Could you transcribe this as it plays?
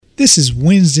This is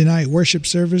Wednesday night worship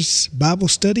service Bible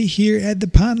study here at the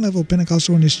Pine Level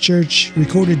Pentecostal Holiness Church,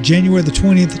 recorded January the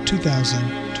 20th,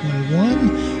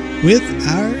 2021, with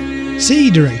our CE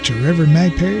Director, Reverend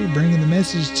Mag Perry, bringing the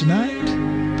message tonight,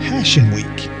 Passion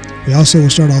Week. We also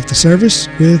will start off the service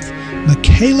with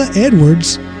Michaela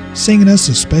Edwards singing us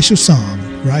a special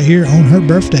song right here on her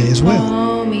birthday as well.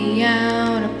 Call me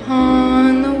out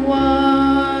upon the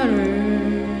waters,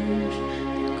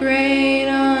 the great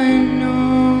unknown,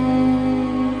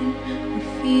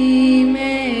 where feet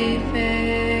may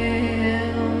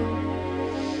fail,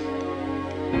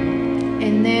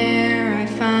 and there I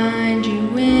find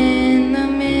you in the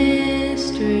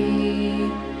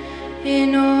mystery,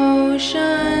 in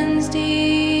oceans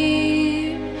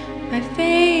deep, my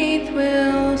faith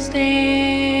will stand.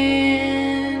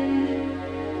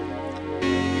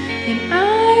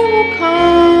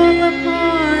 Call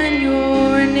upon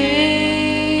your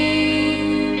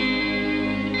name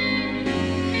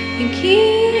and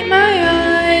keep my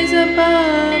eyes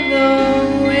above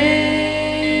the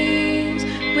waves.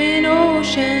 When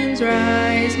oceans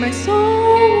rise, my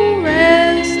soul will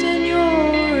rest in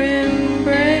your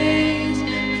embrace,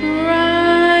 for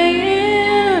I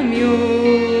am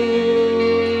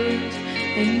yours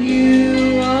and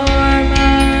you are mine.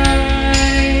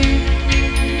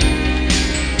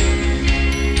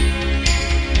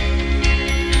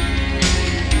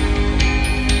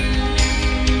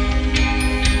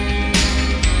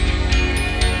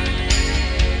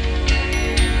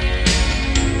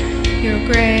 Your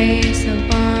grace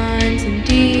abounds in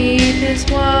deepest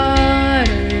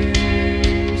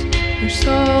waters. Your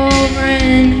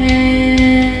sovereign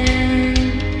hand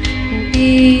will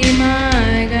be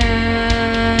my guide.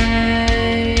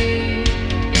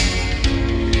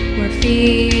 Where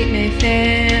feet may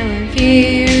fail and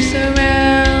fear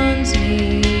surrounds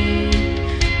me,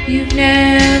 you've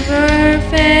never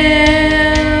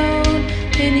failed,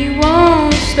 and you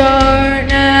won't start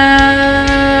now.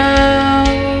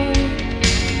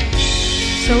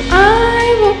 So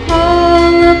I will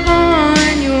call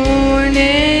upon your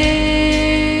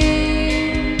name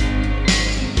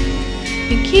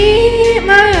and keep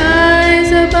my eyes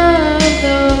above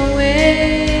the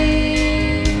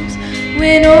waves.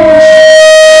 When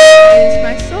oceans rise,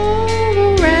 my soul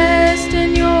will rest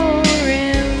in your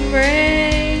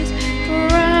embrace, for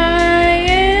I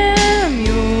am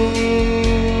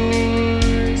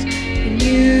yours and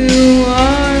you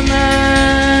are mine.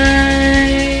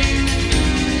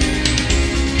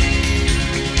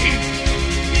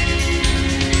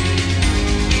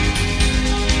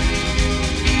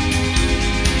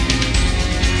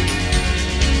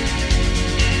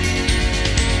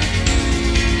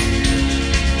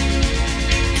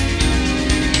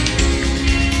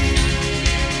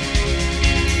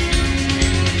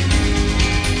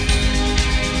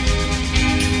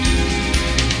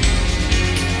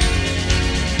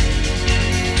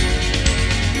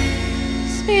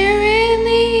 Spirit,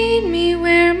 lead me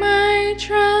where my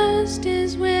trust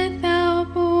is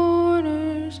without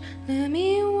borders. Let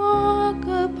me walk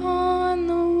upon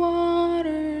the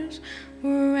waters,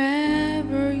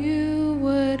 wherever you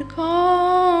would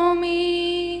call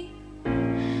me.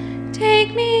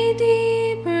 Take me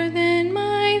deeper than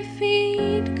my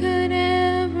feet could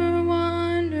ever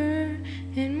wander,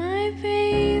 and my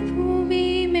faith will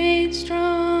be made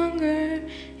stronger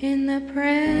in the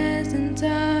presence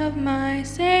of my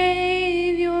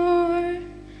Savior.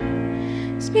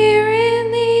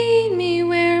 Spirit, lead me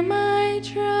where my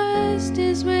trust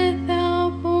is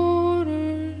without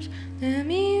borders. Let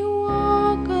me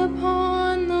walk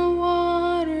upon the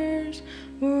waters,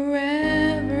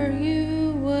 wherever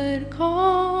you would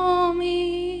call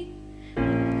me.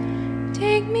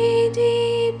 Take me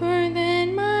deeper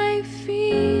than my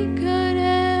feet could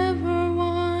ever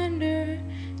wander,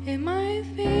 and my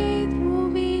faith will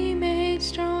be made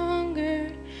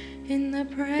stronger in the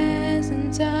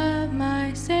presence of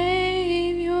my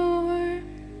Savior.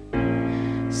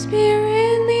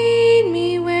 Spirit, lead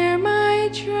me where my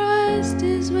trust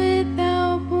is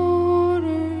without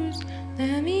borders.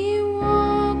 Let me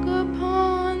walk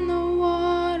upon the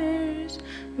waters,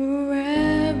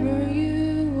 wherever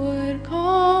you would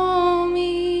call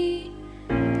me.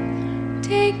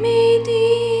 Take me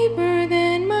deeper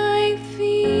than my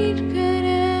feet could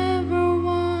ever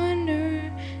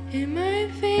wander, and my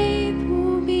faith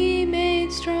will be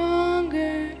made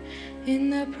stronger in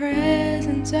the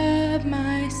presence of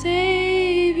my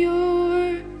Savior.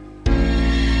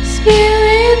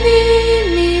 Spirit, lead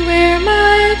me where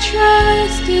my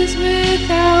trust is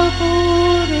without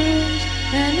borders.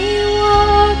 Let me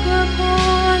walk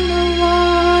upon the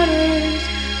waters,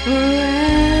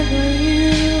 wherever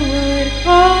you would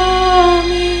call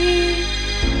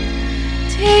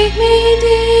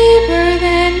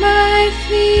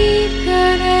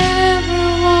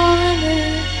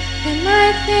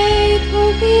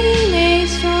be made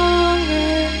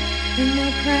stronger in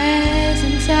the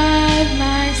presence of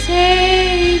my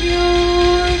Savior.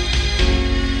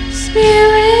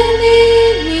 Spirit,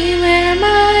 lead me where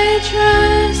my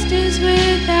trust is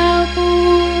without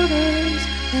borders.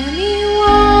 Let me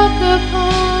walk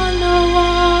upon the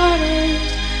waters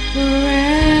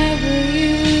wherever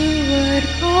you would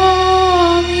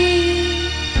call me.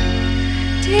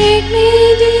 Take me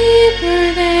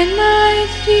deeper than my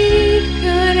feet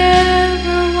could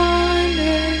ever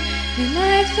wander, and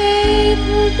my faith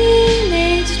will be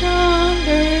made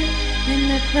stronger in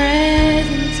the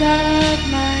presence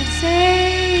of my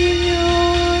Savior.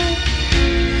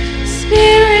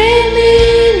 Spirit,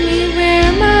 lead me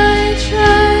where my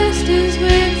trust is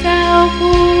without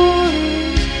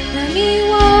borders. Let me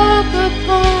walk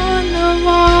upon the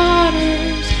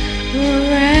waters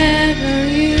wherever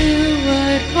you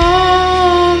would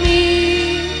call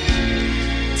me.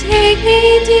 Take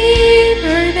me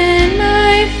deeper than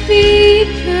my feet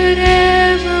could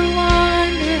ever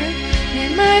wander,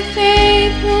 and my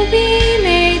faith will be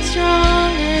made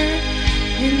stronger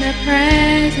in the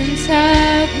presence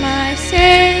of my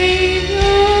Savior.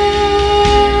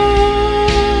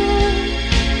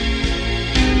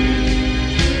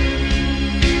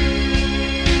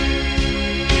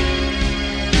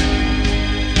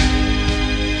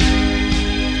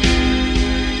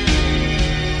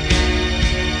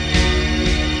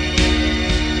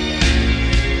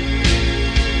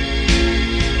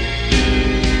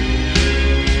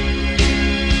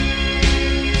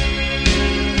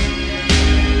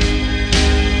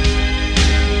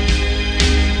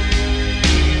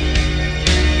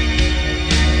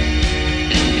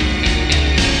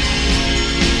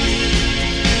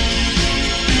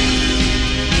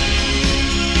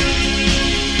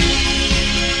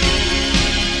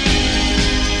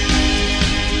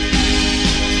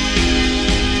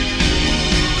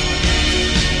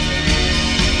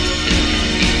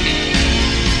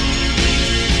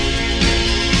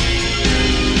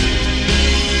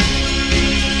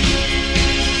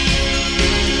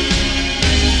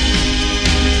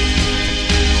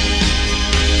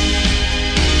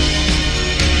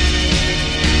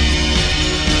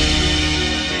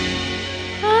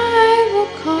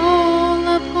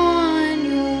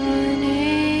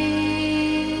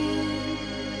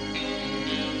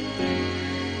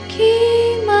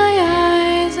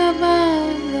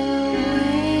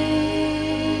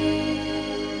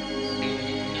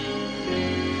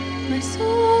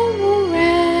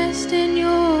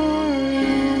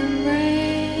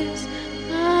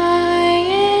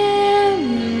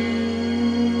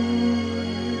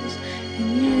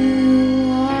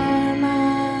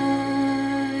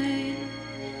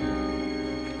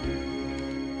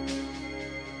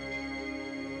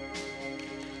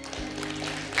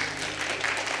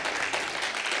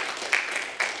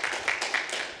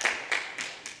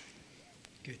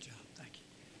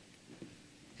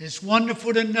 It's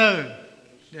wonderful to know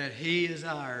that He is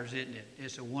ours, isn't it?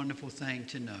 It's a wonderful thing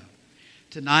to know.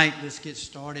 Tonight, let's get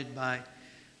started by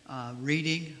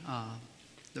reading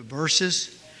the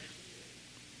verses.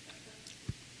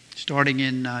 Starting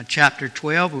in chapter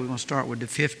 12, we're going to start with the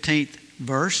 15th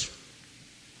verse.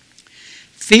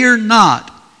 Fear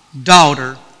not,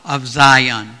 daughter of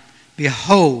Zion.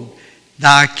 Behold,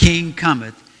 thy king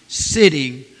cometh,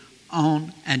 sitting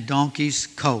on a donkey's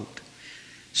colt.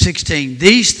 16.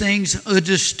 These things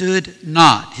understood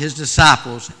not his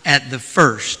disciples at the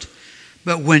first.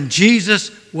 But when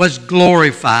Jesus was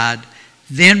glorified,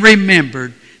 then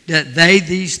remembered that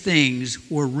these things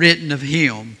were written of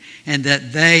him, and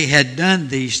that they had done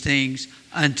these things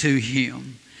unto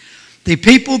him. The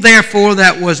people therefore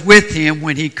that was with him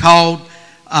when he called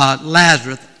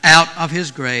Lazarus out of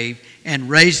his grave and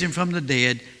raised him from the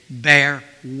dead bear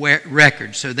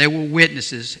record. So they were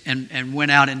witnesses and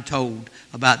went out and told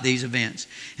about these events.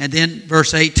 And then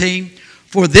verse 18,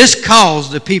 for this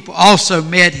cause the people also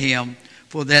met him,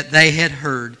 for that they had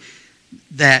heard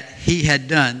that he had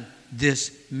done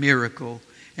this miracle.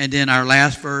 And then our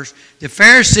last verse, the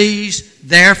Pharisees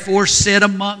therefore said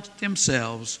amongst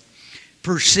themselves,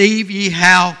 perceive ye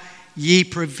how ye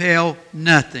prevail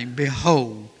nothing.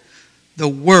 Behold, the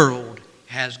world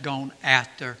has gone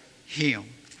after him.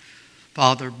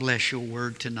 Father, bless your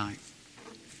word tonight.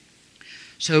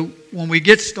 So when we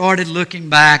get started looking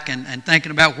back and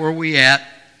thinking about where we at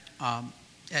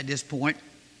this point,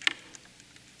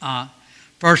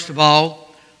 first of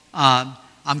all,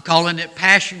 I'm calling it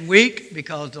Passion Week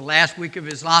because the last week of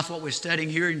his life, what we're studying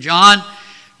here in John,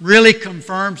 really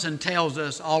confirms and tells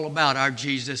us all about our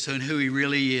Jesus and who he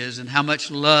really is and how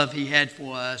much love he had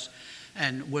for us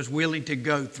and was willing to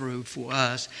go through for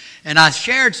us. And I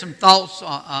shared some thoughts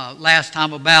last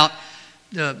time about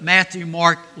the Matthew,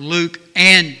 Mark, Luke,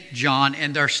 and John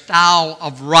and their style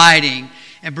of writing,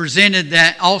 and presented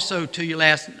that also to you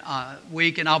last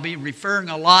week, and I'll be referring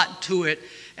a lot to it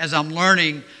as I'm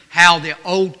learning how the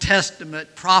Old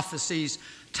Testament prophecies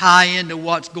tie into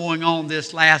what's going on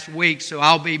this last week. So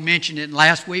I'll be mentioning it.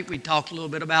 Last week we talked a little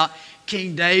bit about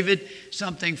King David,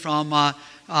 something from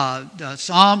the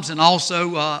Psalms, and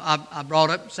also I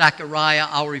brought up Zechariah.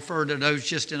 I'll refer to those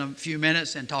just in a few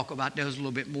minutes and talk about those a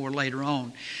little bit more later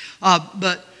on.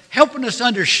 But helping us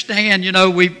understand,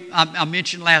 I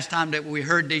mentioned last time that we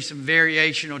heard some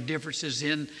variation or differences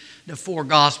in the four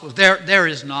Gospels. There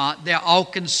is not. They're all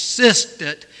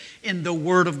consistent in the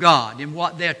Word of God, in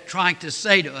what they're trying to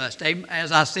say to us.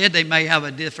 As I said, they may have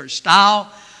a different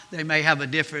style. They may have a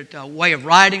different way of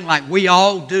writing, like we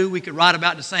all do. We could write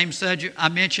about the same subject I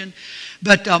mentioned.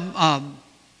 But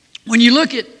when you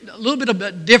look at a little bit of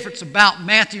a difference about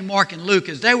Matthew, Mark, and Luke,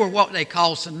 is they were what they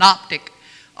call synoptic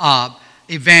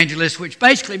evangelists, which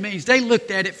basically means they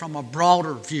looked at it from a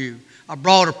broader view, a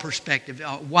broader perspective.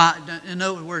 In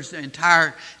other words, the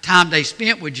entire time they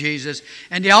spent with Jesus,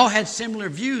 and they all had similar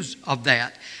views of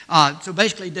that. So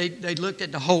basically, they looked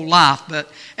at the whole life,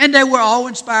 and they were all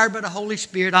inspired by the Holy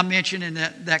Spirit, I mentioned, and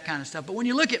that kind of stuff. But when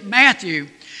you look at Matthew,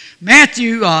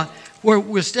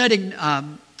 we're studying.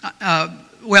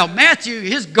 Matthew,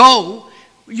 his goal,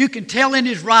 you can tell in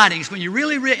his writings when you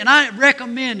really read, and I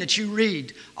recommend that you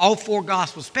read all four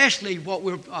Gospels, especially what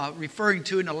we're referring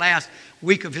to in the last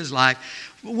week of his life.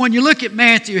 When you look at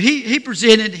Matthew, he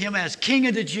presented him as King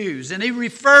of the Jews, and he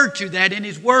referred to that in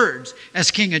his words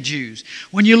as King of Jews.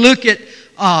 When you look at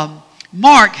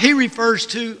Mark, he refers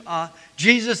to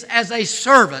Jesus as a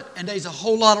servant, and there's a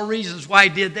whole lot of reasons why he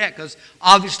did that, because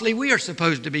obviously we are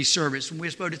supposed to be servants, and we're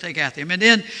supposed to take after him. And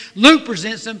then Luke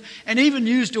presents him, and even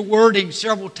used the wording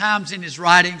several times in his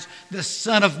writings, the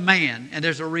Son of Man, and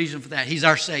there's a reason for that. He's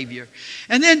our Savior.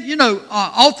 And then,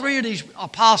 all three of these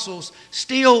apostles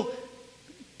still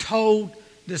told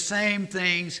the same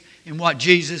things in what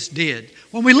Jesus did.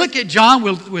 When we look at John,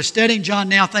 we're studying John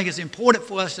now. I think it's important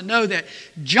for us to know that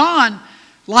John,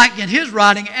 like in his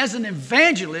writing, as an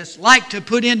evangelist, liked to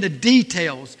put in the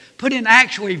details, put in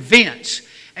actual events,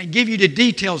 and give you the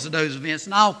details of those events.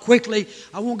 And I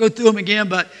won't go through them again,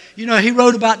 but he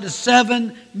wrote about the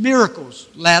 7 miracles,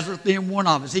 Lazarus being one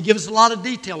of us. He gives us a lot of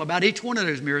detail about each one of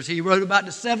those miracles. He wrote about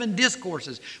the 7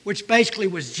 discourses, which basically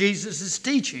was Jesus'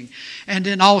 teaching. And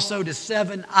then also the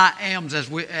 7 I ams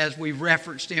as we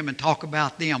referenced them and talk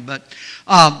about them. But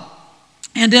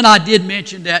and then I did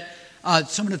mention that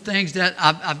some of the things that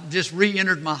I've just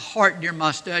re-entered my heart during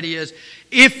my study is,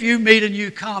 if you meet a new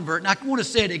convert, and I want to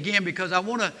say it again because I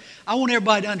want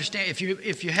everybody to understand,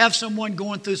 if you have someone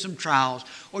going through some trials,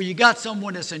 or you got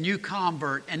someone that's a new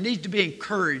convert and needs to be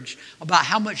encouraged about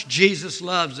how much Jesus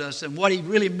loves us and what He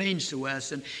really means to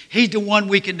us, and He's the one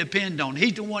we can depend on.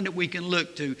 He's the one that we can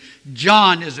look to.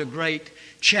 John is a great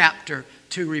chapter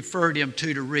to refer them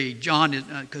to read. John is,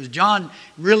 because John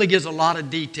really gives a lot of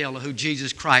detail of who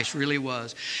Jesus Christ really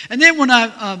was. And then when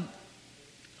I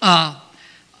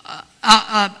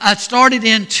started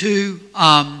into,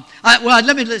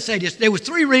 let's say this. There were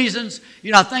 3 reasons.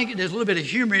 I think there's a little bit of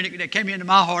humor in it that came into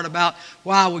my heart about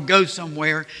why I would go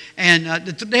somewhere. And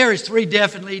there is 3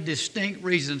 definitely distinct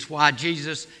reasons why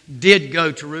Jesus did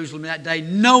go to Jerusalem that day,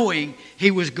 knowing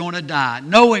He was going to die,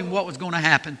 knowing what was going to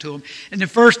happen to Him. And the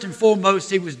first and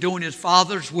foremost, He was doing His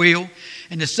Father's will.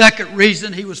 And the second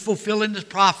reason, He was fulfilling the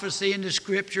prophecy in the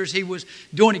Scriptures. He was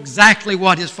doing exactly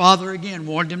what His Father, again,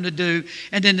 wanted Him to do.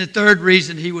 And then the third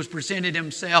reason, He was presenting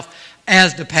Himself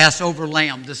as the Passover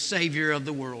Lamb, the Savior of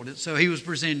the world. So He was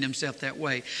presenting Himself that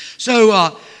way.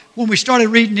 So when we started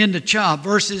reading in the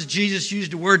verses, Jesus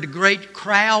used the word the great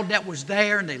crowd that was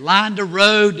there, and they lined the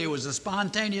road. There was a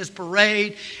spontaneous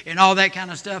parade and all that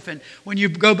kind of stuff. And when you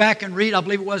go back and read, I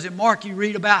believe it was in Mark, you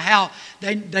read about how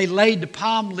they laid the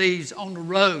palm leaves on the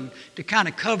road to kind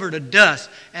of cover the dust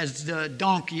as the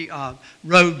donkey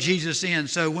rode Jesus in.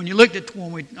 So when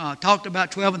we talked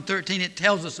about 12 and 13, it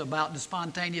tells us about the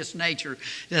spontaneous nature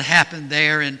that happened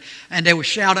there. And they were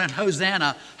shouting,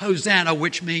 Hosanna, Hosanna,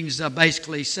 which means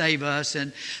basically save us.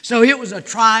 And so it was a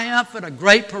triumph and a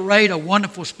great parade, a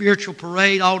wonderful spiritual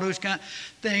parade, all those kind of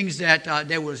things that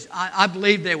I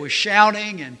believe they were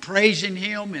shouting and praising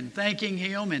Him and thanking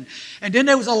Him. And then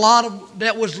there was a lot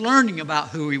that was learning about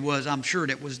who He was, I'm sure,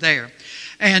 that was there.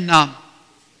 And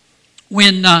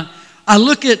when I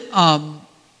look at,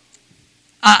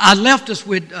 I left us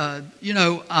with,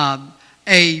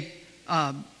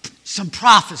 some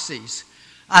prophecies.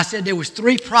 I said there was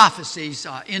 3 prophecies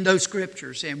in those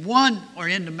scriptures, and one, or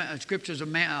in the scriptures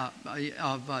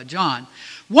of John.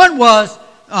 One was,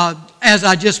 as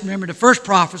I just remember, the first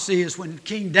prophecy is when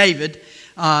King David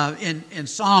in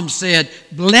Psalms said,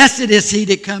 "Blessed is he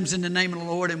that comes in the name of the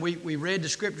Lord." And we read the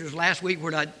scriptures last week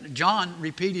where John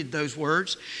repeated those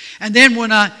words. And then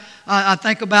when I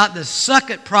think about the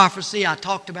second prophecy I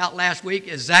talked about last week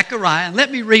is Zechariah. And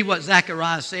let me read what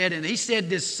Zechariah said. And he said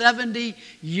this 70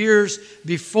 years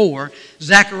before.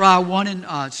 Zechariah 1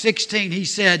 and 16, he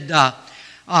said, in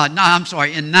 9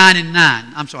 and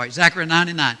 9. Zechariah 9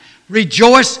 and 9.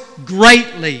 "Rejoice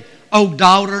greatly, O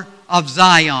daughter of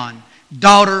Zion,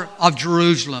 daughter of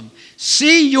Jerusalem.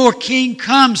 See, your king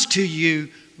comes to you,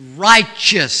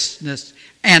 righteousness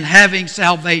and having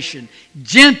salvation,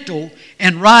 gentle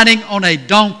and riding on a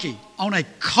donkey, on a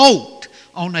colt,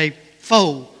 on a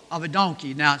foal of a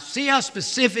donkey." Now, see how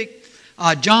specific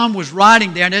John was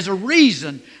writing there, and there's a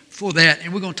reason for that,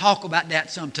 and we're going to talk about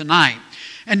that some tonight.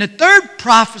 And the third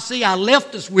prophecy I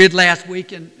left us with last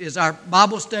week, and is our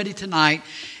Bible study tonight,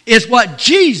 is what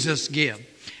Jesus gave.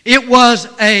 It was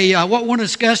what we want to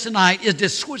discuss tonight is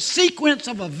this sequence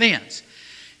of events.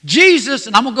 Jesus,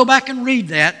 and I'm going to go back and read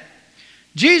that,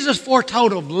 Jesus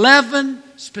foretold of 11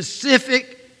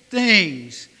 specific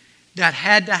things that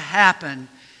had to happen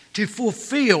to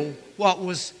fulfill what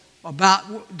was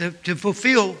about, to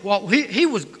fulfill what he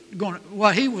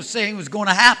was saying was going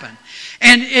to happen.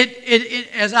 And it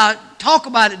as I talk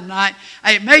about it tonight,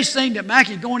 it may seem that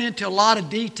Mackie's going into a lot of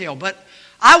detail, but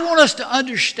I want us to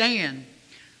understand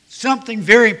something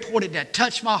very important that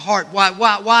touched my heart. Why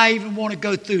I even want to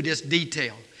go through this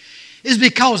detail is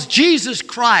because Jesus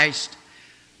Christ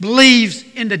believes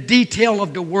in the detail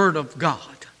of the Word of God.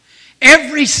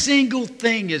 Every single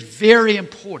thing is very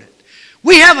important.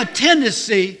 We have a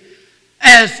tendency,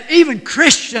 as even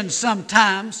Christians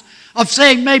sometimes, of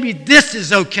saying maybe this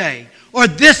is okay or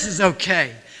this is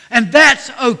okay and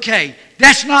that's okay.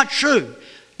 That's not true.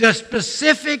 The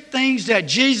specific things that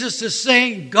Jesus is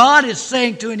saying, God is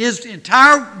saying to in His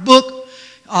entire book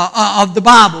of the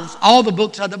Bibles, all the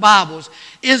books of the Bibles,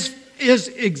 is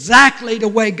exactly the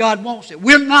way God wants it.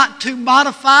 We're not to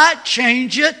modify it,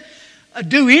 change it,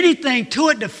 do anything to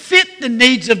it to fit the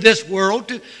needs of this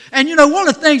world. And you know, one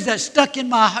of the things that sticks in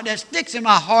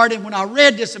my heart, and when I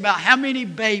read this about how many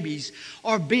babies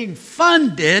are being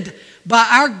funded by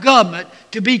our government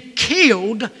to be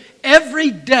killed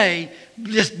every day,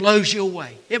 just blows you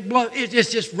away.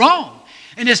 It's just wrong.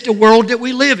 And it's the world that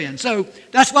we live in. So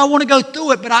that's why I want to go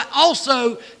through it. But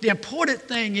the important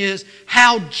thing is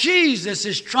how Jesus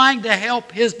is trying to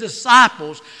help His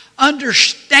disciples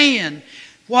understand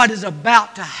what is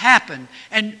about to happen.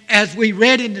 And as we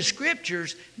read in the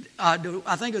scriptures, I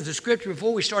think it was the scripture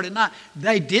before we started tonight,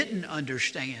 they didn't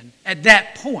understand at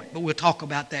that point. But we'll talk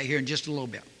about that here in just a little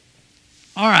bit.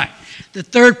 All right, the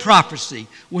third prophecy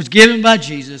was given by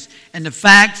Jesus, and the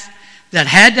facts that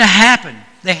had to happen,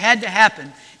 they had to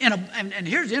happen. And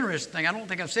here's the interesting thing, I don't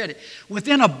think I've said it,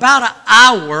 within about an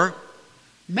hour,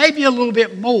 maybe a little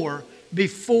bit more,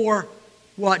 before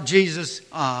what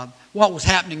was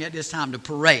happening at this time, the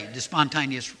parade, the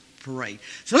spontaneous parade.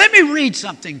 So let me read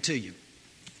something to you.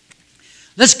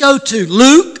 Let's go to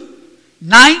Luke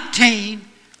 19,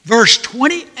 verse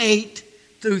 28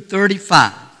 through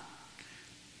 35.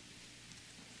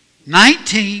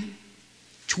 19,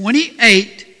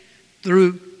 28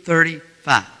 through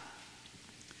 35.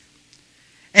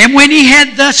 "And when he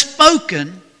had thus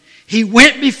spoken, he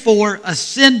went before,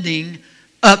 ascending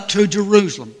up to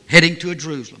Jerusalem," heading to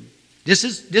Jerusalem. This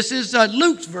is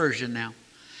Luke's version now.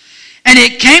 "And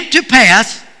it came to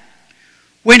pass,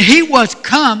 when he was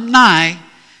come nigh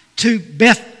to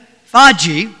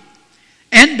Bethphage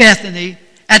and Bethany,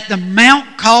 at the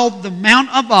mount called the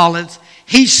Mount of Olives,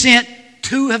 he sent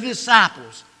 2 of his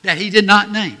disciples that he did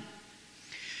not name,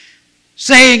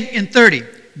 saying in 30,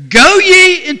 Go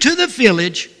ye into the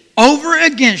village over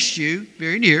against you,"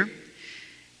 very near,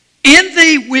 "in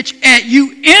the which at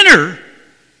you enter,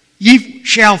 ye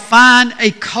shall find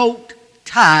a colt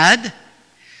tied,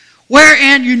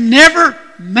 wherein you never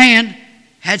man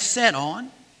had sat on.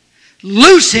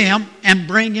 Loose him and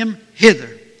bring him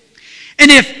hither. And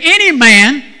if any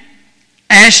man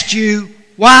ask you,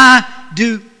 Why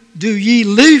do ye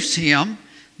loose him?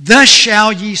 Thus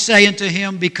shall ye say unto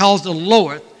him, Because the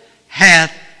Lord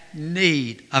hath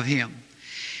need of him.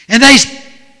 And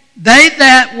they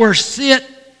that were sent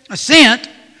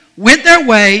went their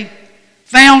way,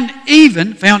 found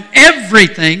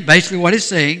everything," basically what it's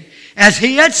saying, "as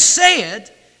he had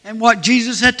said, and what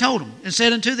Jesus had told them, and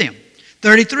said unto them."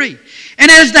 33.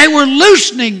 "And as they were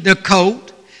loosening the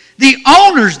colt, the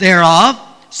owners thereof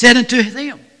said unto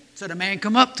them, So the man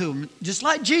come up to him, just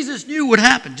like Jesus knew would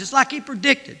happen, just like he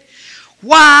predicted.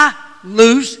 Why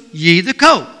loose ye the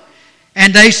colt?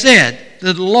 And they said,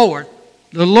 the Lord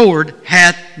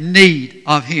hath need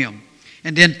of him.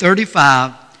 And then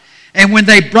 35, and when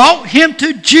they brought him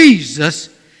to Jesus,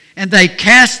 and they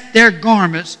cast their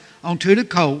garments onto the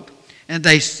colt, and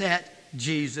they set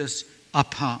Jesus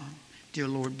upon. Dear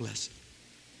Lord, bless it.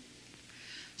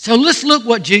 So let's look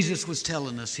what Jesus was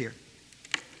telling us here.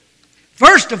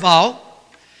 First of all,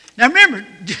 now remember,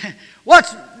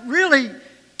 what's really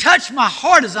touched my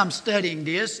heart as I'm studying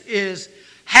this is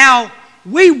how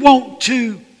we want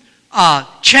to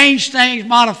change things,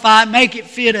 modify, make it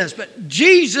fit us. But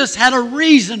Jesus had a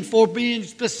reason for being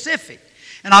specific.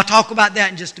 And I'll talk about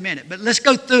that in just a minute. But let's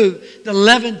go through the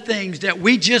 11 things that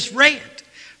we just read.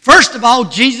 First of all,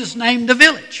 Jesus named the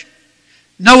village.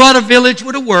 No other village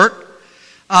would have worked.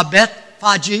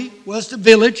 Bethphage was the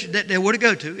village that they were to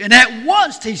go to. And at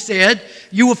once he said,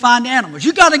 you will find animals.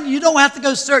 You don't have to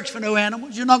go search for no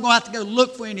animals. You're not going to have to go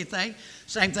look for anything.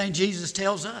 Same thing Jesus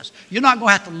tells us. You're not going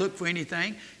to have to look for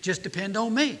anything. Just depend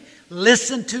on me.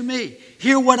 Listen to me.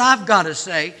 Hear what I've got to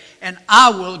say, and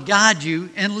I will guide you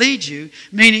and lead you.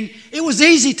 Meaning, it was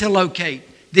easy to locate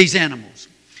these animals.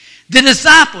 The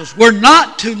disciples were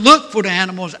not to look for the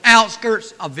animals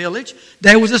outskirts of village.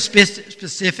 There was a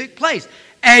specific place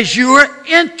as you're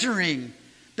entering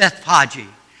Bethphage.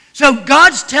 So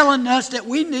God's telling us that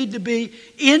we need to be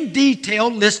in detail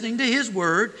listening to His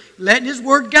Word, letting His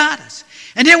Word guide us.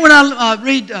 And then when I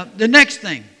read the next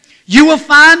thing, you will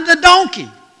find the donkey.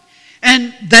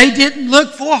 And they didn't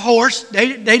look for a horse.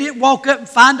 They didn't walk up and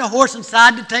find a horse and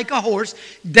decide to take a horse.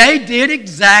 They did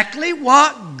exactly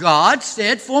what God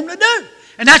said for them to do.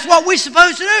 And that's what we're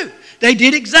supposed to do. They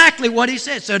did exactly what He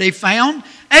said. So they found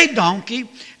a donkey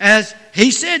as He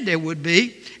said there would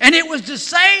be. And it was the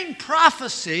same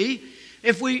prophecy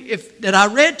that I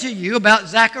read to you about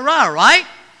Zechariah, right?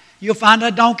 You'll find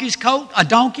a donkey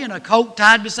and a colt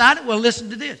tied beside it. Well, listen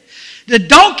to this. The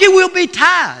donkey will be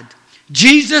tied.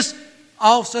 Jesus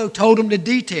also told them the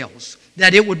details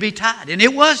that it would be tied, and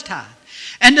it was tied.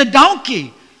 And the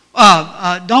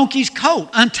donkey's colt,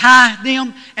 untie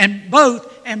them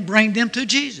and bring them to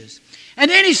Jesus. And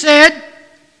then He said,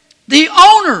 the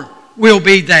owner will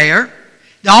be there.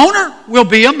 The owner will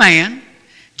be a man.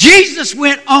 Jesus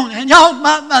went on, and y'all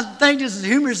might think this is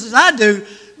humorous as I do,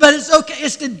 but it's okay.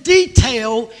 It's the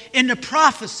detail in the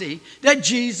prophecy that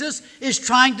Jesus is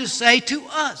trying to say to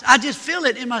us. I just feel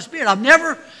it in my spirit. I've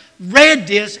never read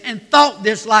this and thought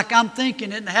this like I'm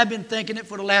thinking it and have been thinking it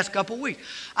for the last couple of weeks.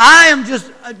 I am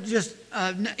just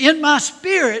in my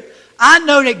spirit, I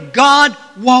know that God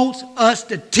wants us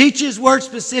to teach His Word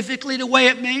specifically the way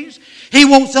it means. He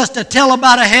wants us to tell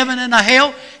about a heaven and a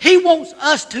hell. He wants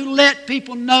us to let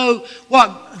people know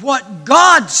what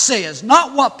God says,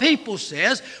 not what people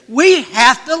says. We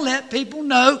have to let people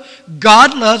know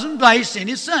God loves them by He sent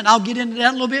His Son. I'll get into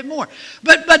that a little bit more.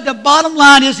 But the bottom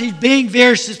line is He's being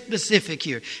very specific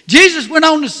here. Jesus went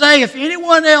on to say, if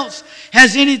anyone else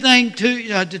has anything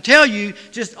to tell you,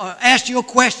 just ask you a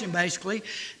question basically,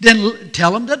 then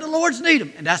tell them that the Lord's need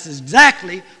them. And that's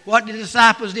exactly what the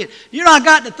disciples did. You know, I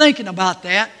got to thinking about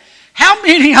that. How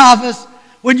many of us,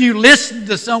 when you listen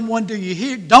to someone, do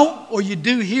you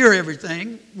do hear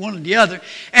everything, one or the other,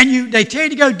 and they tell you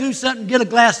to go do something, get a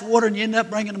glass of water, and you end up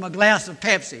bringing them a glass of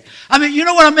Pepsi? I mean, you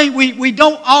know what I mean? We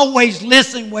don't always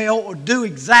listen well or do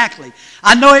exactly.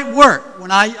 I know it worked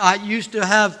when I used to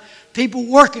have people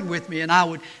working with me, and I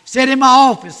would sit in my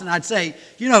office and I'd say,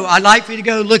 I'd like for you to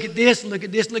go look at this, look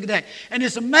at this, look at that. And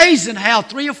it's amazing how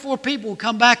 3 or 4 people will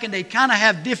come back and they kind of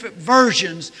have different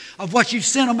versions of what you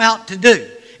sent them out to do.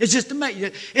 It's just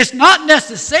amazing. It's not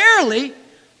necessarily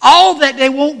all that they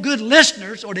want good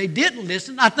listeners or they didn't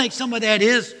listen. I think some of that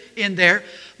is in there.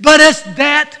 But it's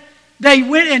that they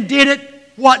went and did it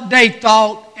what they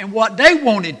thought and what they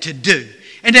wanted to do.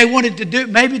 And they wanted to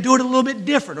maybe do it a little bit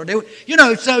different.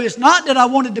 So it's not that I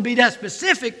wanted to be that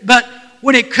specific, but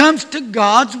when it comes to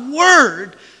God's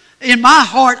Word, in my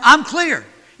heart, I'm clear.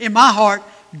 In my heart,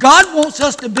 God wants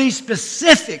us to be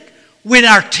specific with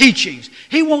our teachings.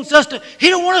 He don't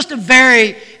want us to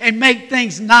vary and make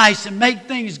things nice and make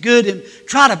things good and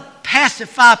try to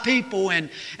pacify people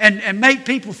and make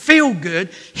people feel good.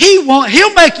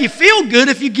 He'll make you feel good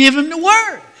if you give Him the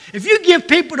Word. If you give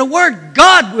people the Word,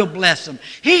 God will bless them.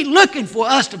 He ain't looking for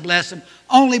us to bless them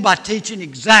only by teaching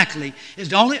exactly.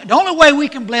 The only way we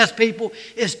can bless people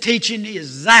is teaching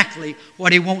exactly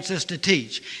what He wants us to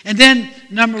teach. And then,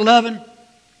 number 11,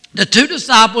 the 2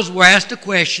 disciples were asked a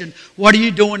question, what are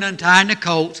you doing untying the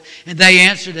colts? And they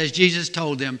answered as Jesus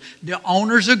told them. The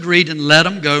owners agreed and let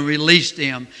them go, released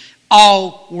them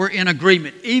all were in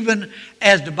agreement. Even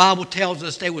as the Bible tells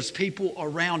us, there was people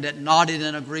around that nodded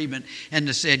in agreement and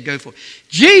they said, go for it.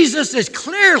 Jesus is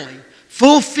clearly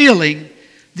fulfilling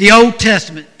the Old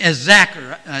Testament as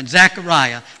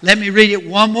Zechariah. Let me read it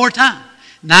one more time.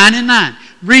 9:9.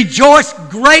 Rejoice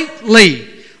greatly,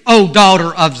 O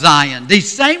daughter of Zion.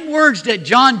 These same words that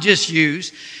John just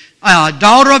used,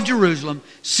 daughter of Jerusalem,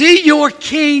 see your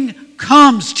king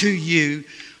comes to you,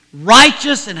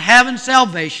 righteous and having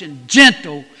salvation,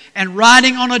 gentle and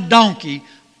riding on a donkey,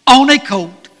 on a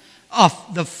colt of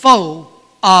the foal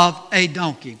of a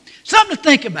donkey. Something to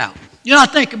think about. You know, I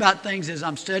think about things as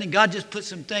I'm studying. God just put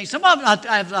some things. Some of it,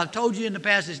 as I've told you in the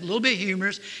past, it's a little bit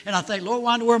humorous. And I think, Lord,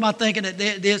 why in the world am I thinking of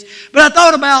this? But I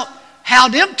thought about how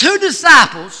them 2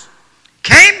 disciples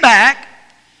came back.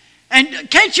 And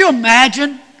can't you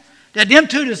imagine that them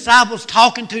 2 disciples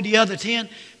talking to the other 10?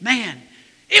 Man,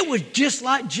 it was just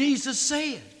like Jesus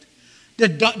said. The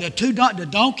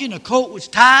donkey and the colt was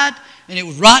tied, and it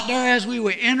was right there as we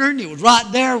were entering. It was right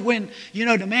there when,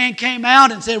 the man came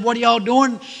out and said, what are y'all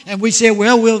doing? And we said,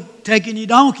 well, we're taking your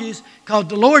donkeys because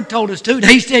the Lord told us to.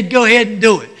 He said, go ahead and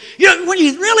do it. When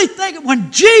you really think,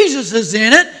 when Jesus is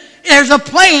in it, there's a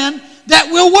plan that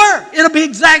will work. It'll be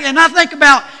exactly. And I think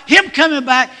about him coming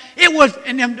back. It was,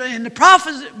 and the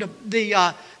prophets,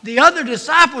 the other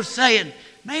disciples saying,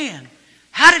 man,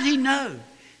 how did he know?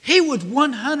 He was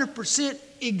 100%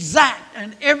 exact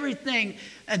in everything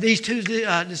these 2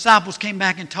 disciples came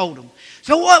back and told him.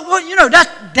 So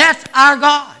that's our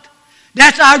God.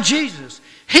 That's our Jesus.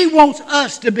 He wants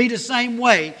us to be the same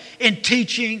way in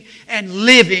teaching and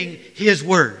living His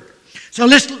Word. So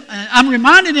I'm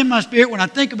reminded in my spirit when I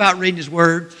think about reading His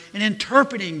Word and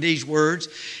interpreting these words.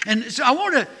 And so I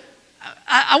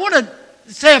want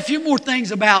to say a few more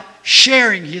things about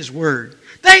sharing His Word.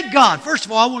 Thank God. First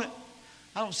of all,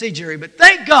 I don't see Jerry, but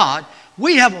thank God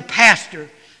we have a pastor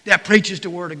that preaches the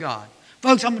Word of God.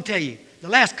 Folks, I'm going to tell you, the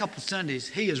last couple of Sundays,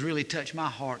 he has really touched my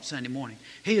heart Sunday morning.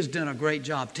 He has done a great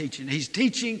job teaching. He's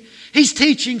teaching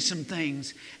some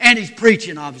things, and he's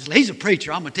preaching, obviously. He's a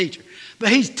preacher, I'm a teacher. But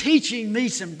he's teaching me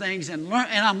some things, and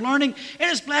I'm learning,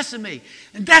 and it's blessing me.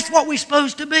 And that's what we're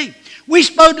supposed to be. We're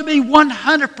supposed to be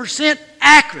 100%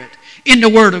 accurate in the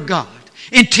Word of God,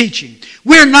 in teaching.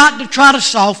 We're not to try to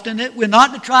soften it. We're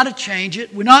not to try to change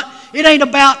it. It ain't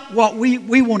about what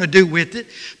we want to do with it.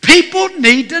 People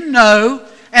need to know,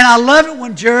 and I love it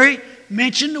when Jerry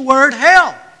mentioned the word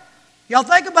hell. Y'all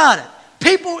think about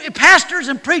it. Pastors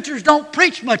and preachers don't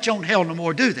preach much on hell no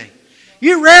more, do they?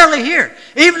 You rarely hear.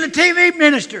 Even the TV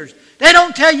ministers, they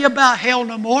don't tell you about hell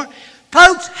no more.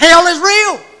 Folks, hell is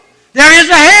real. There is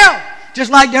a hell,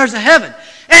 just like there's a heaven.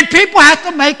 And people have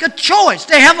to make a choice.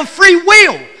 They have a free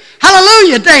will.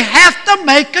 Hallelujah. They have to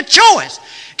make a choice.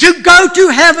 To go to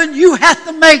heaven, you have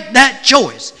to make that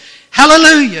choice.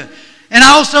 Hallelujah. And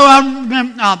also,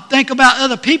 I think about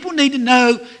other people need to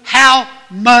know how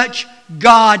much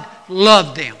God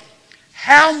loved them.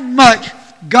 How much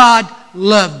God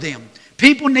loved them.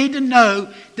 People need to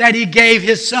know that He gave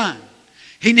His Son.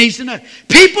 He needs to know.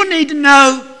 People need to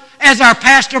know, as our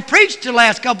pastor preached the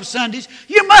last couple of Sundays,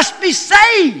 you must be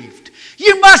saved.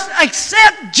 You must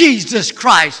accept Jesus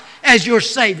Christ as your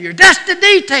Savior. That's the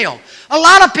detail. A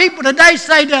lot of people today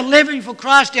say they're living for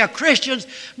Christ, they're Christians,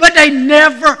 but they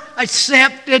never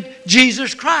accepted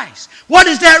Jesus Christ. What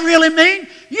does that really mean?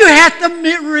 You have to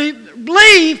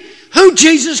believe who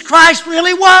Jesus Christ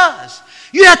really was.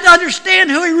 You have to understand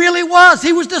who He really was.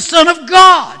 He was the Son of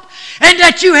God. And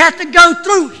that you have to go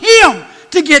through Him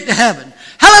to get to heaven.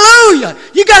 Hallelujah!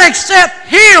 You got to accept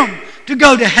Him to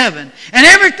go to heaven. And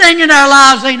everything in our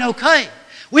lives ain't okay.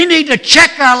 We need to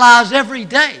check our lives every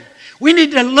day. We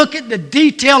need to look at the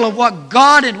detail of what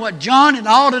God and what John and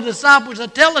all the disciples are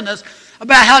telling us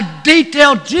about how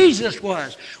detailed Jesus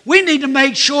was. We need to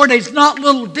make sure there's not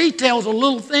little details or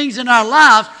little things in our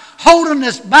lives holding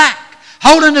us back.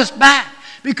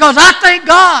 Because I thank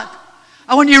God,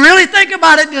 when you really think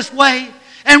about it this way,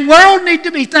 and world need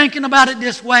to be thinking about it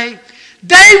this way,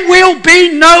 there will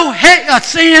be no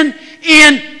sin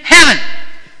in heaven.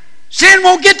 Sin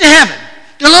won't get to heaven.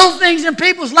 The little things in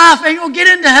people's life ain't going to get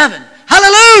into heaven.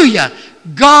 Hallelujah!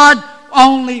 God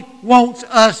only wants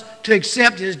us to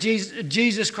accept His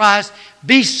Jesus Christ,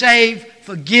 be saved,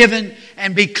 forgiven,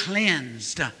 and be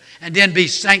cleansed, and then be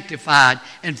sanctified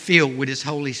and filled with His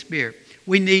Holy Spirit.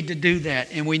 We need to do that,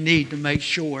 and we need to make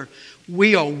sure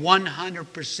we are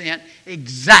 100%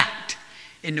 exact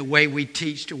in the way we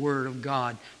teach the Word of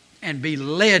God. And be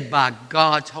led by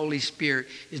God's Holy Spirit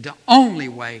is the only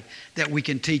way that we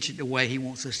can teach it the way He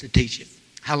wants us to teach it.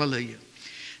 Hallelujah.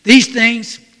 These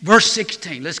things, verse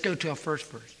 16. Let's go to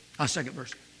our second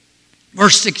verse.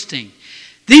 Verse 16.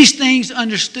 These things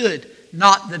understood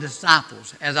not the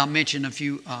disciples, as I mentioned a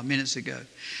few minutes ago.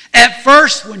 At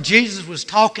first, when Jesus was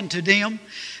talking to them,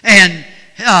 and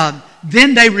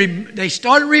then they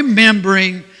started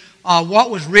remembering what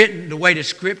was written the way the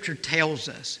Scripture tells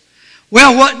us.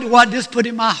 Well, what this put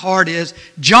in my heart is,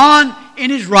 John, in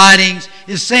his writings,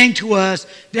 is saying to us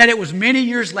that it was many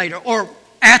years later, or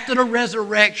after the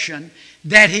resurrection,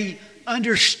 that he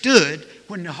understood,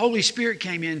 when the Holy Spirit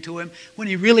came into him, when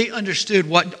he really understood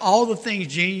what all the things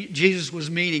Jesus was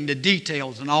meaning, the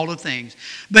details and all the things.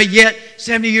 But yet,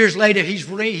 70 years later, he's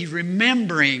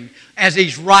remembering as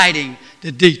he's writing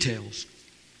the details.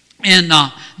 And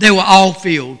they were all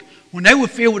filled. When they were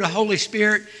filled with the Holy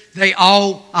Spirit, they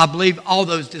all, I believe, all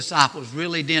those disciples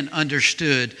really then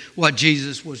understood what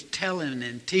Jesus was telling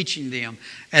and teaching them.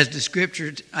 As the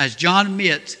Scripture, as John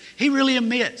admits, he really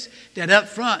admits that up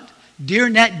front,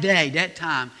 during that day, that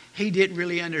time, he didn't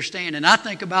really understand. And I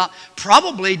think about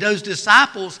probably those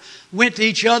disciples went to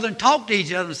each other and talked to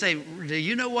each other and say, do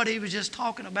you know what he was just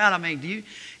talking about? I mean, do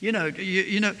you know?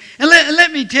 And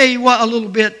let me tell you what a little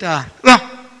bit,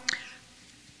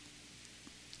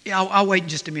 I'll wait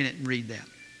just a minute and read that.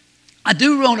 I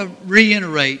do want to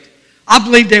reiterate, I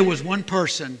believe there was one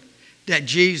person that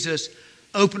Jesus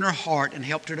opened her heart and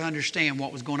helped her to understand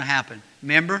what was going to happen.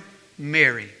 Remember?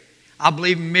 Mary. I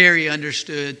believe Mary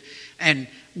understood and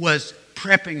was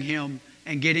prepping him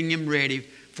and getting him ready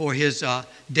for his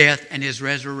death and his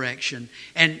resurrection.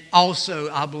 And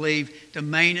also, I believe the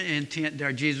main intent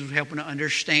there, Jesus was helping her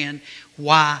understand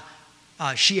why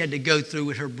she had to go through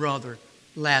with her brother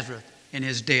Lazarus in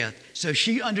his death. So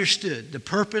she understood the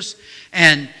purpose.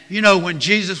 And, when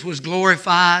Jesus was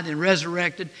glorified and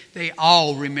resurrected, they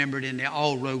all remembered and they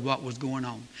all wrote what was going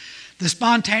on. The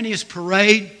spontaneous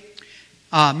parade,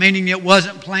 meaning it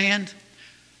wasn't planned.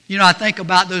 I think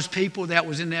about those people that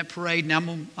was in that parade, and I'm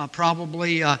going to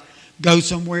probably go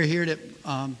somewhere here that,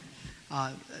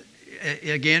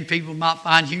 again, people might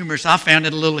find humorous. I found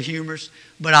it a little humorous,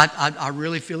 but I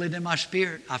really feel it in my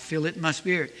spirit. I feel it in my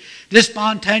spirit. This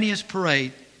spontaneous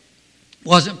parade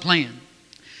wasn't planned.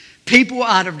 People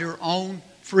out of their own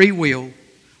free will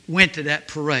went to that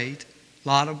parade.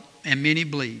 And many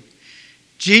believed.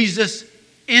 Jesus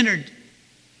entered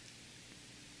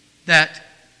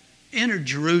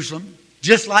Jerusalem,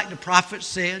 just like the prophet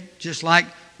said, just like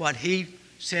what he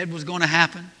said was going to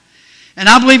happen. And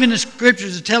I believe in the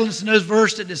Scriptures are telling us in those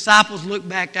verses that disciples looked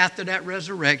back after that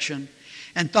resurrection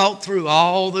and thought through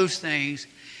all those things.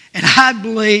 And I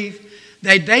believe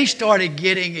that they started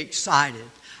getting excited.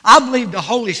 I believe the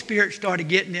Holy Spirit started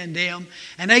getting in them,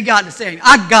 and they got to saying,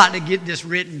 I got to get this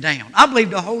written down. I believe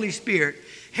the Holy Spirit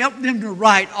helped them to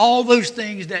write all those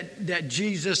things that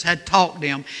Jesus had taught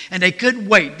them, and they couldn't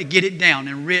wait to get it down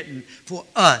and written for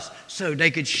us so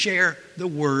they could share the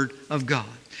Word of God.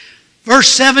 Verse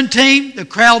 17, the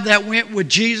crowd that went with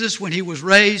Jesus when he was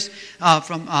raised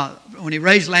when he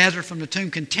raised Lazarus from the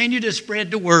tomb continued to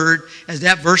spread the word, as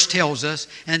that verse tells us,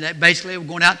 and that basically we're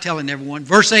going out telling everyone.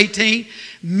 Verse 18,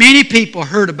 many people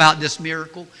heard about this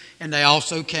miracle, and they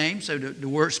also came. So the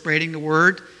word, spreading the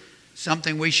word,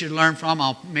 something we should learn from.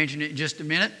 I'll mention it in just a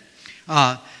minute.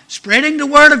 Spreading the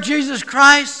word of Jesus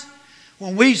Christ.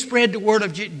 When we spread the word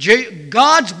of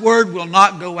God's word will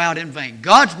not go out in vain.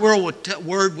 God's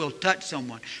word will touch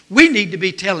someone. We need to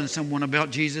be telling someone about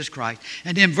Jesus Christ.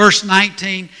 And then verse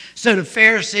 19, so the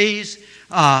Pharisees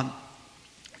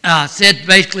said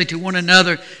basically to one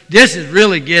another, this is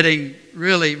really getting,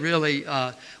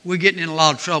 we're getting in a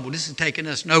lot of trouble. This is taking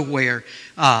us nowhere.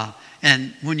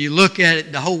 And when you look at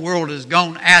it, the whole world has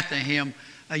gone after him.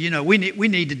 We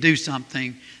need to do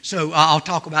something. So I'll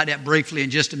talk about that briefly in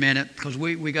just a minute, because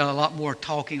we got a lot more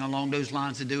talking along those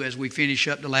lines to do as we finish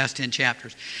up the last 10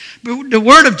 chapters. But the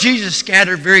word of Jesus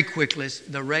scattered very quickly,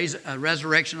 the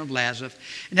resurrection of Lazarus.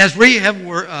 And as we have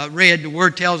read, the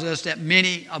word tells us that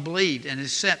many believed and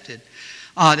accepted.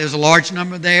 There's a large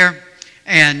number there.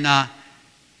 And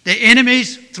the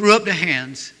enemies threw up their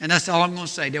hands, and that's all I'm going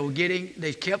to say.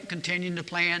 They kept continuing to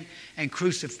plan and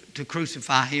to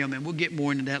crucify him, and we'll get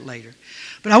more into that later.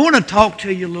 But I want to talk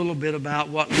to you a little bit about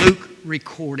what Luke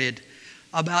recorded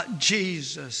about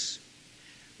Jesus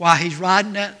while he's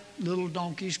riding that little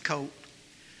donkey's coat,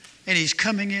 and he's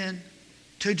coming in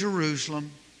to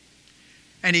Jerusalem,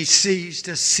 and he sees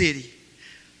the city.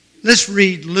 Let's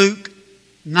read Luke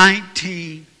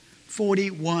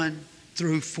 19:41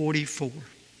 through 44.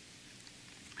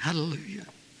 Hallelujah.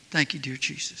 Thank you, dear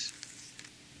Jesus.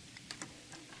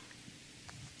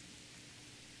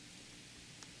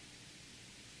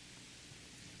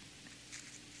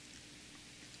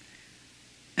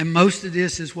 And most of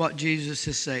this is what Jesus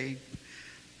is saying.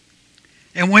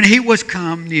 And when he was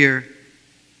come near,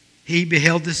 he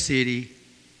beheld the city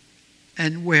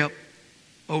and wept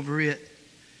over it.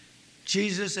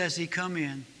 Jesus, as he come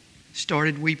in,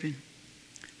 started weeping.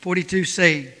 42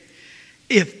 saying,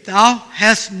 if thou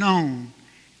hast known,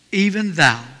 even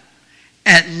thou,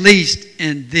 at least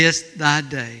in this thy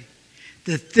day,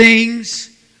 the things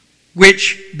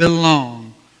which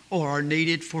belong or are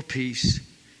needed for peace,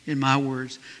 in my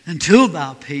words, until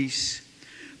thy peace,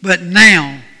 but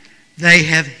now they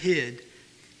have hid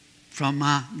from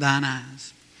thine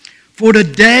eyes. For the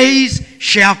days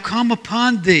shall come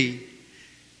upon thee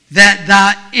that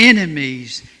thy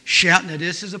enemies shall... Now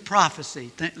this is a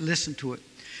prophecy. Listen to it.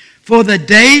 For the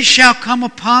days shall come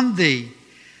upon thee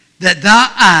that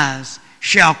thy eyes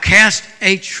shall cast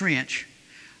a trench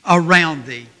around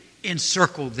thee,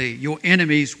 encircle thee. Your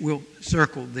enemies will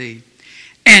circle thee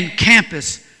and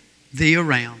compass thee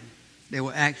around. They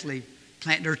will actually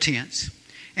plant their tents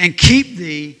and keep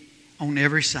thee on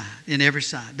every side, in every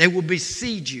side. They will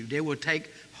besiege you. They will take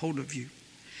hold of you.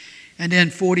 And then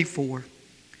 44.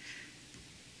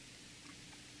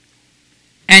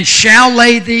 And shall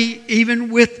lay thee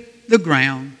even with the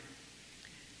ground,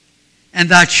 and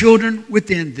thy children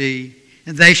within thee,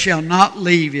 and they shall not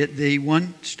leave it thee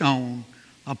one stone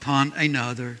upon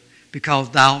another, because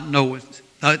thou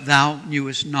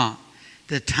knewest not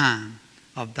the time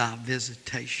of thy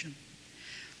visitation.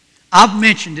 I've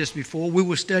mentioned this before. We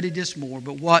will study this more.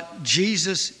 But what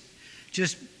Jesus,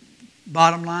 just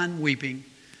bottom line weeping,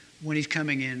 when he's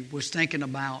coming in, was thinking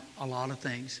about a lot of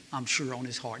things, I'm sure, on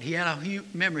his heart. He had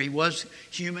remember, he was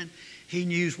human. He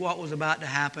knew what was about to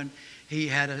happen. He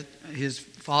had his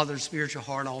father's spiritual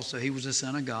heart also. He was a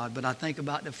son of God. But I think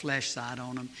about the flesh side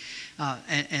on him.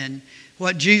 And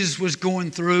what Jesus was going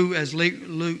through, as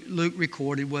Luke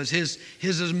recorded, was his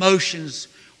emotions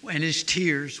and his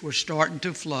tears were starting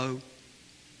to flow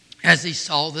as he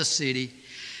saw the city.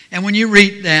 And when you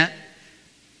read that,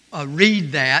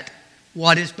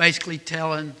 what it's basically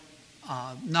telling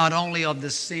not only of the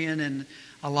sin and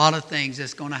a lot of things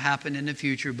that's going to happen in the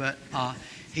future, but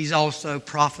he's also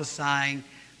prophesying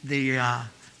the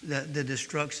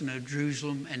destruction of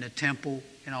Jerusalem and the temple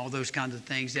and all those kinds of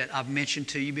things that I've mentioned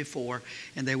to you before.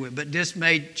 But this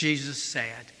made Jesus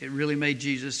sad. It really made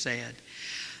Jesus sad.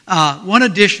 One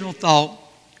additional thought.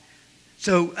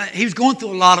 So he was going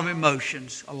through a lot of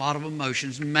emotions,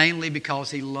 mainly because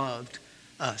he loved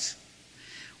us.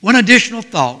 One additional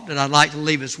thought that I'd like to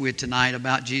leave us with tonight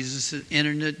about Jesus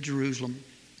entering into Jerusalem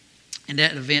and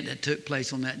that event that took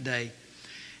place on that day.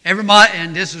 Everybody,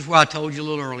 and this is where I told you a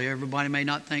little earlier, everybody may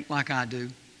not think like I do,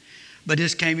 but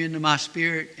this came into my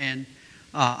spirit, and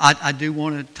I do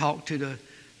want to talk to the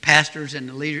pastors and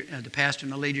the pastor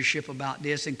and the leadership about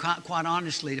this. And quite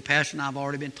honestly, the pastor and I have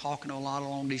already been talking a lot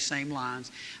along these same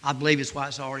lines. I believe it's why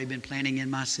it's already been planting in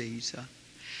my seeds.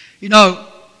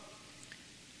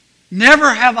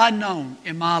 Never have I known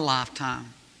in my lifetime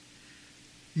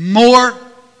more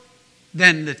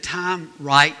than the time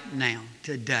right now,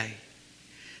 today,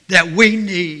 that we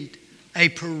need a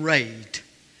parade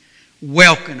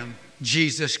welcoming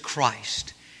Jesus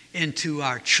Christ into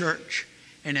our church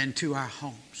and into our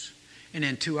homes and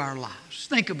into our lives.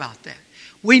 Think about that.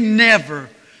 We never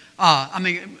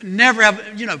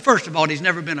have, first of all, there's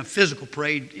never been a physical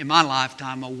parade in my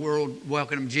lifetime, a world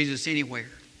welcoming Jesus anywhere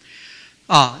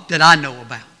that I know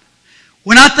about.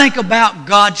 When I think about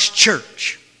God's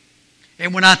church,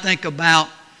 and when I think about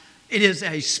it is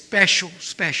a special,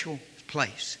 special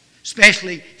place,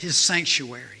 especially His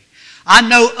sanctuary. I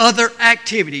know other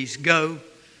activities go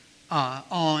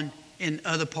on in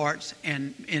other parts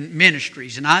and in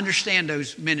ministries. And I understand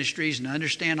those ministries and I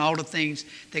understand all the things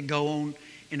that go on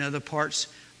in other parts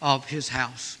of His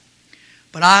house.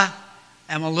 But I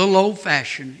am a little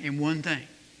old-fashioned in one thing.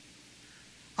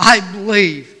 I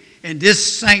believe in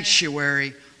this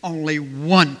sanctuary only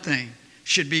one thing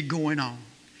should be going on.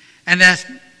 And that's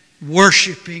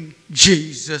worshiping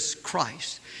Jesus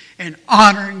Christ and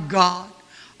honoring God,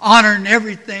 honoring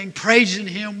everything, praising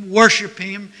Him,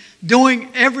 worshiping Him, doing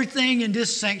everything in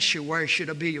this sanctuary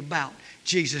should be about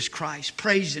Jesus Christ,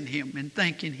 praising Him and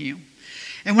thanking Him.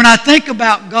 And when I think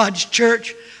about God's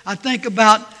church, I think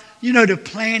about, the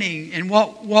planning and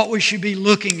what we should be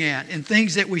looking at and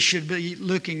things that we should be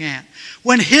looking at.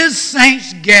 When His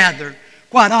saints gather,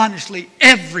 quite honestly,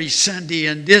 every Sunday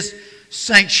in this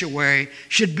sanctuary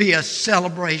should be a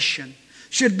celebration,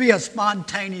 should be a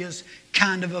spontaneous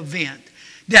kind of event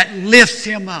that lifts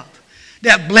Him up,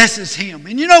 that blesses Him.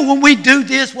 And when we do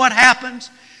this, what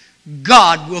happens?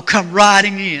 God will come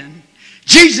riding in.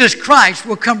 Jesus Christ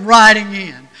will come riding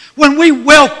in. When we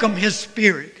welcome His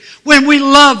Spirit, when we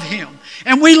love Him,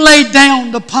 and we lay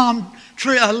down the palm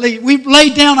We lay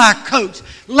down our coats,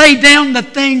 lay down the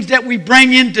things that we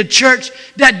bring into church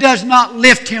that does not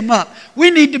lift Him up.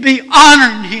 We need to be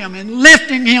honoring Him and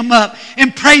lifting Him up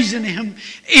and praising Him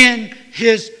in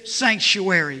His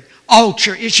sanctuary,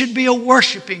 altar. It should be a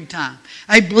worshiping time,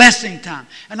 a blessing time.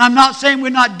 And I'm not saying we're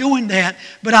not doing that,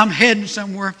 but I'm heading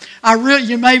somewhere.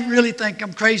 You may really think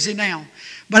I'm crazy now,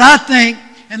 but I think,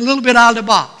 and a little bit out of the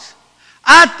box,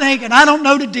 I think, and I don't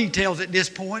know the details at this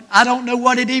point. I don't know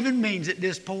what it even means at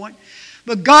this point.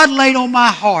 But God laid on my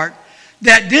heart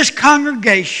that this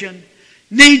congregation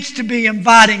needs to be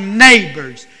inviting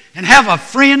neighbors and have a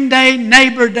friend day,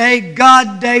 neighbor day,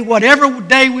 God day, whatever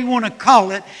day we want to call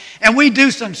it. And we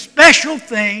do some special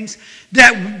things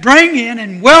that bring in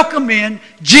and welcome in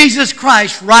Jesus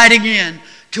Christ riding in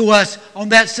to us on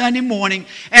that Sunday morning.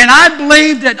 And I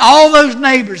believe that all those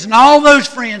neighbors and all those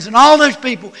friends and all those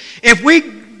people, if we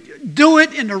do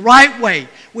it in the right way,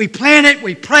 we plan it,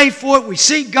 we pray for it, we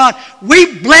seek God,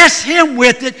 we bless Him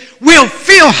with it, we'll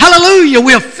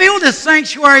fill this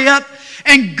sanctuary up,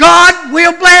 and God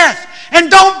will bless. And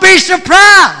don't be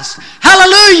surprised,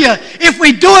 hallelujah, if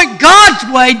we do it God's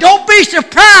way, don't be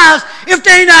surprised if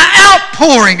there ain't an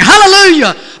outpouring,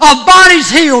 hallelujah, of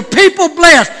bodies healed, people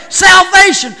blessed,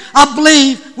 salvation. I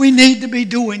believe we need to be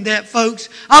doing that, folks.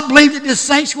 I believe that this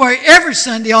sanctuary every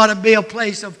Sunday ought to be a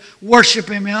place of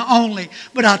worshiping Him only.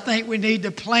 But I think we need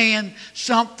to plan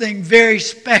something very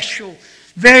special,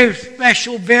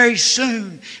 very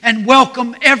soon, and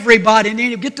welcome everybody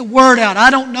and get the word out. I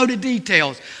don't know the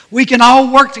details. We can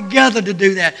all work together to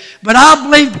do that. But I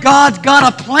believe God's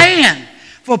got a plan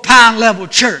for Pine Level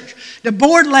Church. The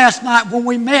board last night when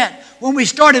we met, when we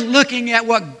started looking at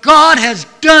what God has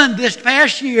done this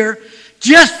past year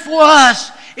just for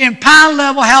us in Pine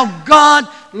Level, how God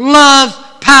loves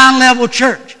Pine Level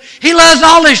Church. He loves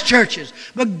all His churches.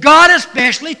 But God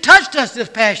especially touched us this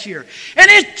past year. And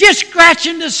it's just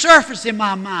scratching the surface in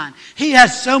my mind. He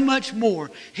has so much more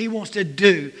He wants to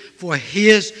do for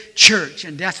His church.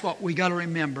 And that's what we got to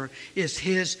remember, is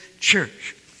His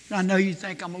church. I know you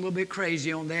think I'm a little bit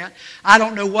crazy on that. I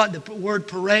don't know what the word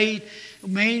parade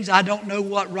means. I don't know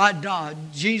what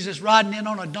Jesus riding in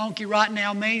on a donkey right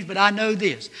now means, but I know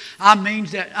this.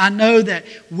 I know that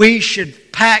we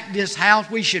should pack this house.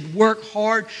 We should work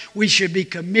hard. We should be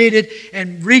committed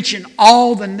and reaching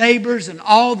all the neighbors and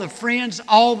all the friends,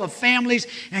 all the families,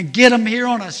 and get them here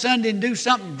on a Sunday and do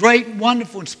something great and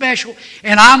wonderful and special.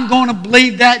 And I'm going to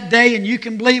believe that day, and you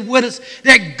can believe with us,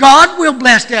 that God will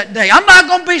bless that day. I'm not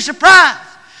going to be surprised.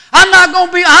 In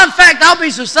fact, I'll be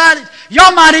so excited,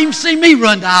 y'all might even see me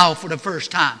run the aisle for the first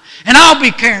time. And I'll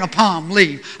be carrying a palm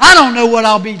leaf. I don't know what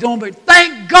I'll be doing, but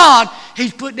thank God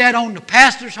He's put that on the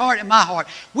pastor's heart and my heart.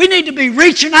 We need to be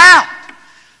reaching out.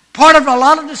 Part of a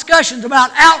lot of discussions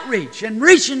about outreach and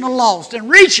reaching the lost and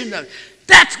reaching those.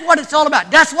 That's what it's all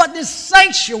about. That's what this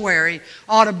sanctuary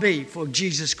ought to be for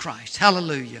Jesus Christ.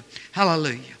 Hallelujah.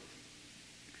 Hallelujah.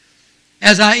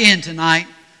 As I end tonight,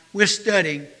 we're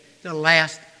studying the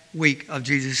last week of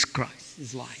Jesus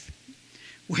Christ's life.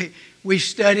 We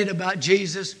studied about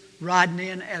Jesus riding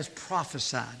in as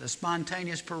prophesied, a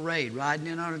spontaneous parade, riding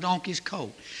in on a donkey's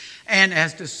colt, and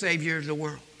as the Savior of the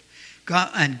world.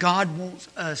 God wants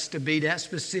us to be that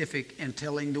specific in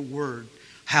telling the Word,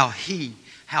 how He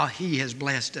has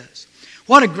blessed us.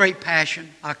 What a great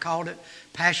passion, I called it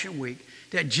Passion Week,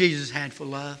 that Jesus had for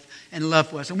love and love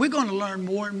for us. And we're going to learn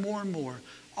more and more and more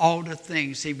all the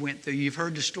things He went through. You've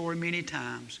heard the story many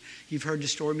times.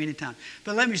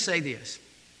 But let me say this.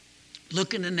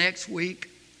 Look in the next week.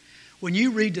 When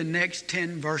you read the next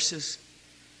 10 verses,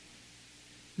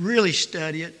 really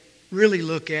study it, really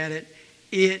look at it.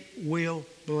 It will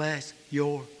bless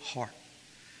your heart.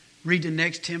 Read the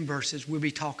next 10 verses. We'll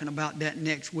be talking about that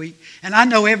next week. And I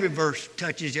know every verse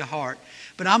touches your heart.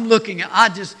 But I'm looking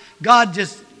at, God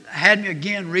just had me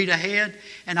again read ahead,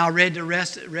 and I read the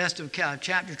rest of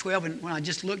chapter 12, and when I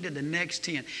just looked at the next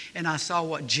 10, and I saw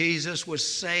what Jesus was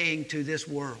saying to this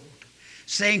world,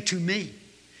 saying to me,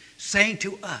 saying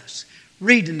to us.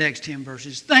 Read the next 10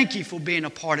 verses. Thank you for being a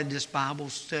part of this Bible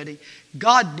study.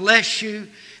 God bless you,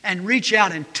 and reach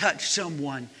out and touch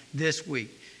someone this week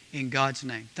in God's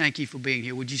name. Thank you for being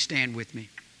here. Would you stand with me?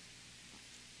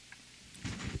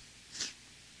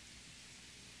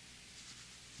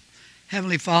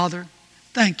 Heavenly Father,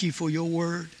 thank you for your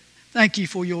word. Thank you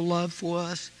for your love for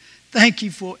us. Thank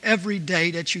you for every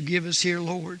day that you give us here,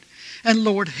 Lord. And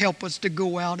Lord, help us to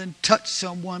go out and touch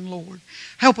someone, Lord.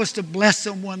 Help us to bless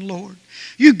someone, Lord.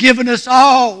 You've given us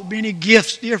all many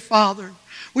gifts, dear Father.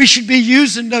 We should be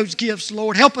using those gifts,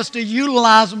 Lord. Help us to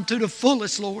utilize them to the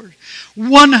fullest, Lord.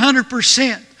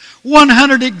 100%,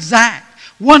 100 exact,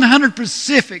 100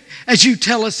 Pacific, as you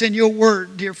tell us in your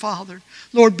word, dear Father.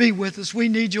 Lord, be with us. We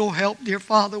need your help, dear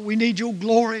Father. We need your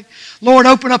glory. Lord,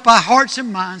 open up our hearts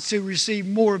and minds to receive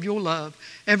more of your love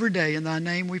every day. In thy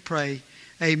name we pray.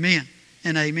 Amen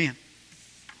and amen.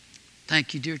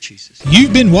 Thank you, dear Jesus.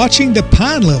 You've been watching the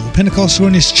Pine Level Pentecostal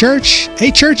Holiness Church, a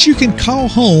church you can call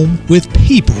home with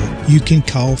people you can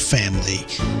call family.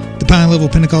 The Pine Level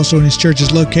Pentecostal Holiness Church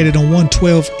is located on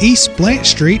 112 East Blanche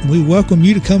Street, and we welcome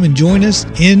you to come and join us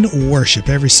in worship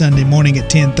every Sunday morning at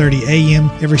 10:30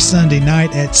 a.m., every Sunday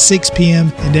night at 6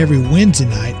 p.m., and every Wednesday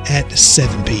night at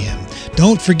 7 p.m.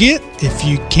 Don't forget, if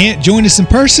you can't join us in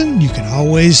person, you can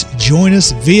always join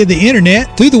us via the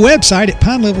internet through the website at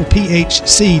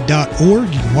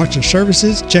pinelevelphc.org. You can watch our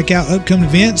services, check out upcoming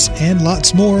events, and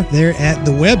lots more there at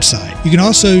the website. You can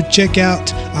also check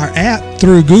out our app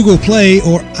through Google Play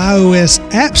or iOS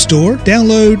App Store.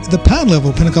 Download the Pine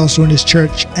Level Pentecostal Holiness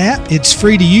Church app. It's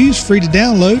free to use, free to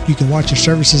download. You can watch our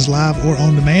services live or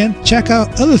on demand. Check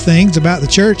out other things about the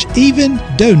church, even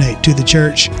donate to the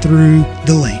church through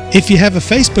the link. If you have a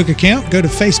Facebook account, go to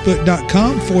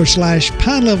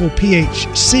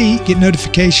facebook.com/PineLevelPHC. Get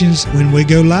notifications when we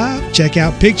go live. Check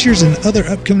out pictures and other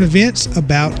upcoming events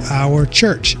about our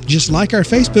church. Just like our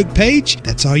Facebook page,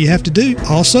 that's all you have to do.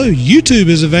 Also, YouTube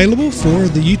is available for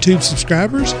the YouTube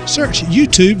subscribers. Search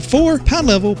YouTube for Pine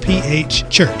Level PH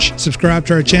Church. Subscribe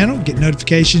to our channel, get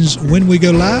notifications when we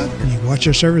go live. You can watch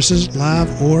our services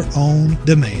live or on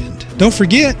demand. Don't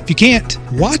forget, if you can't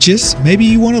watch us, maybe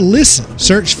you want to listen.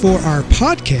 Search for our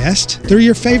podcast through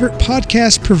your favorite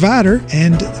podcast provider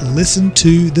and listen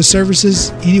to the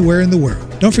services anywhere in the world.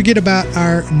 Don't forget about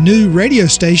our new radio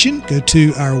station. Go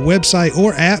to our website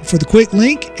or app for the quick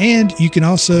link, and you can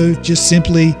also just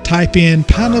simply type in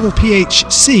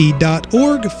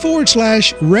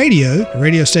pinelevelphc.org/radio. The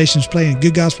radio station is playing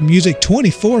good gospel music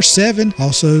 24/7.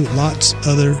 Also, lots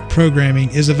other programming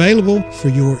is available for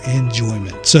your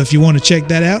enjoyment. So if you want to check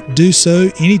that out, do so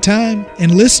anytime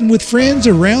and listen with friends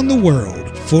around the world.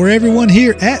 For everyone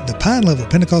here at the Pine Level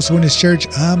Pentecostal Holiness Church,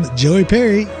 I'm Joey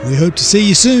Perry. We hope to see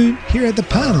you soon here at the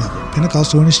Pine Level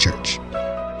Pentecostal Holiness Church.